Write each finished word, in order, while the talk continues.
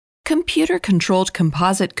computer-controlled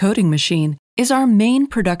composite coating machine is our main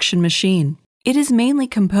production machine. It is mainly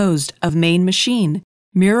composed of main machine,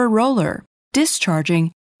 mirror roller,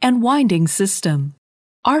 discharging, and winding system.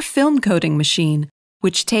 Our film coating machine,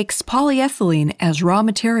 which takes polyethylene as raw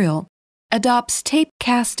material, adopts tape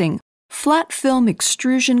casting, flat film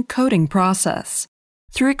extrusion coating process.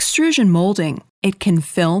 Through extrusion molding, it can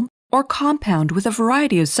film or compound with a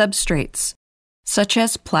variety of substrates, such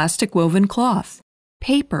as plastic woven cloth,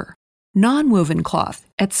 paper, non-woven cloth,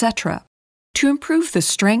 etc., to improve the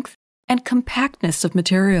strength and compactness of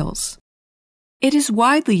materials. It is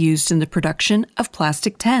widely used in the production of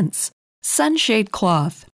plastic tents, sunshade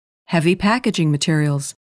cloth, heavy packaging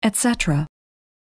materials, etc.